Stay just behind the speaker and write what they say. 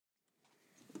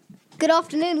Good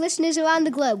afternoon, listeners around the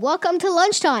globe. Welcome to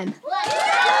lunchtime.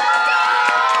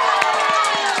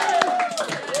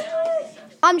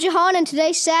 I'm Jahan, and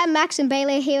today Sam, Max, and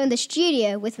Bailey are here in the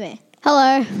studio with me.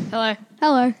 Hello. Hello.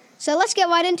 Hello. So let's get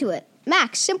right into it.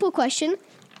 Max, simple question.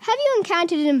 Have you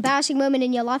encountered an embarrassing moment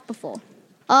in your life before?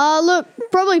 Look,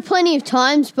 probably plenty of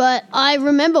times, but I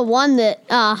remember one that,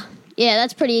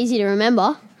 that's pretty easy to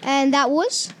remember. And that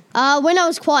was? When I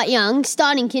was quite young,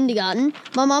 starting kindergarten,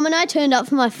 my mum and I turned up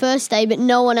for my first day, but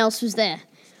no one else was there.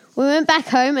 We went back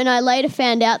home, and I later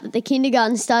found out that the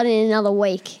kindergarten started in another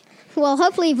week. Well,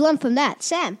 hopefully you've learned from that.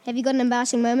 Sam, have you got an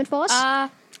embarrassing moment for us? I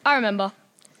remember.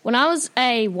 When I was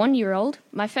a 1-year-old,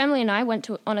 my family and I went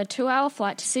on a 2-hour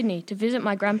flight to Sydney to visit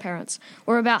my grandparents.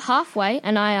 We were about halfway,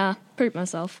 and I pooped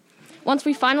myself. Once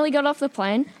we finally got off the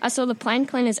plane, I saw the plane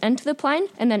cleaners enter the plane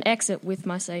and then exit with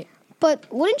my seat. But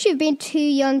wouldn't you have been too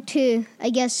young to,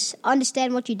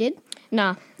 understand what you did?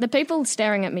 Nah, the people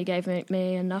staring at me gave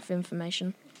me enough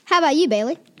information. How about you,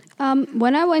 Bailey?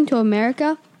 When I went to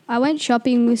America, I went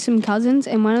shopping with some cousins,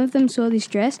 and one of them saw this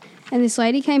dress, and this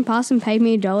lady came past and paid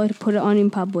me $1 to put it on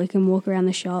in public and walk around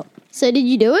the shop. So did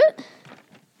you do it?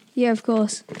 Yeah, of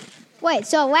course. Wait,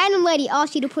 so a random lady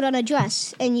asked you to put on a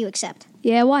dress and you accept?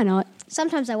 Yeah, why not?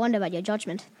 Sometimes I wonder about your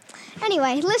judgment.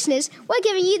 Anyway, listeners, we're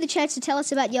giving you the chance to tell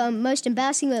us about your most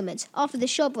embarrassing moments after this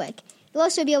short break. You'll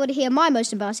also be able to hear my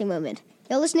most embarrassing moment.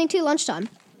 You're listening to Lunchtime.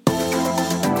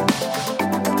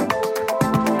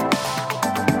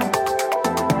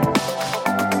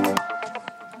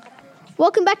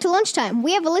 Welcome back to Lunchtime.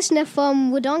 We have a listener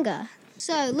from Wodonga.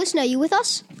 So, listener, are you with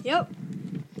us? Yep.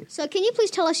 So, can you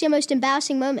please tell us your most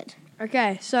embarrassing moment?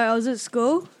 Okay, so I was at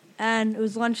school and it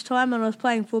was lunchtime and I was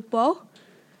playing football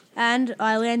and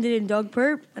I landed in dog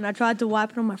poop and I tried to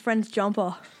wipe it on my friend's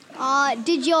jumper.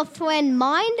 Did your friend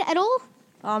mind at all?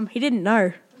 He didn't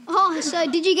know. Oh, so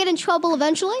did you get in trouble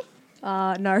eventually?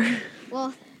 No.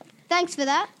 Well, thanks for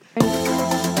that.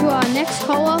 To our next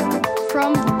caller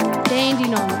from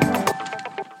Dandenong.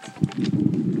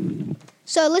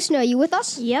 So, listener, are you with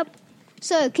us? Yep.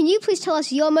 So, can you please tell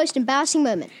us your most embarrassing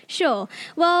moment? Sure.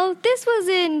 Well, this was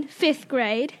in 5th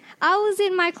grade. I was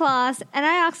in my class and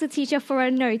I asked the teacher for a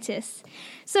notice.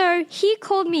 So he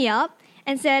called me up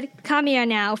and said, "Come here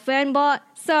now, Fernbot."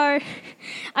 So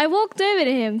I walked over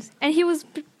to him and he was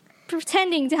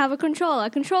pretending to have a controller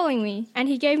controlling me, and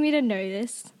he gave me the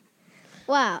notice.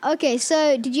 Wow, okay,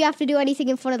 so did you have to do anything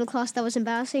in front of the class that was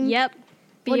embarrassing? Yep.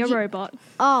 Be a robot.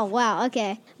 Oh, wow,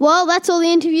 okay. Well, that's all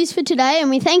the interviews for today,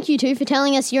 and we thank you two for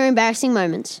telling us your embarrassing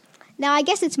moments. Now, I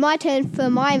guess it's my turn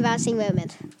for my embarrassing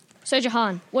moment. So,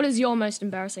 Jahan, what is your most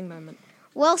embarrassing moment?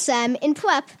 Well, Sam, in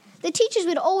prep, the teachers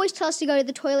would always tell us to go to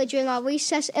the toilet during our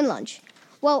recess and lunch.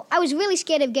 Well, I was really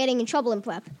scared of getting in trouble in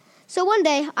prep. So one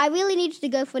day, I really needed to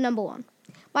go for number 1.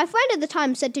 My friend at the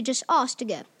time said to just ask to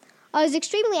go. I was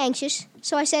extremely anxious,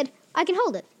 so I said, I can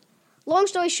hold it. Long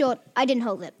story short, I didn't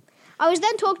hold it. I was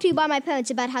then talked to by my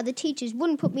parents about how the teachers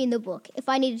wouldn't put me in the book if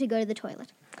I needed to go to the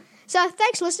toilet. So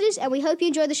thanks, listeners, and we hope you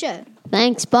enjoy the show.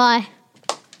 Thanks, bye.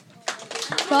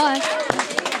 Bye.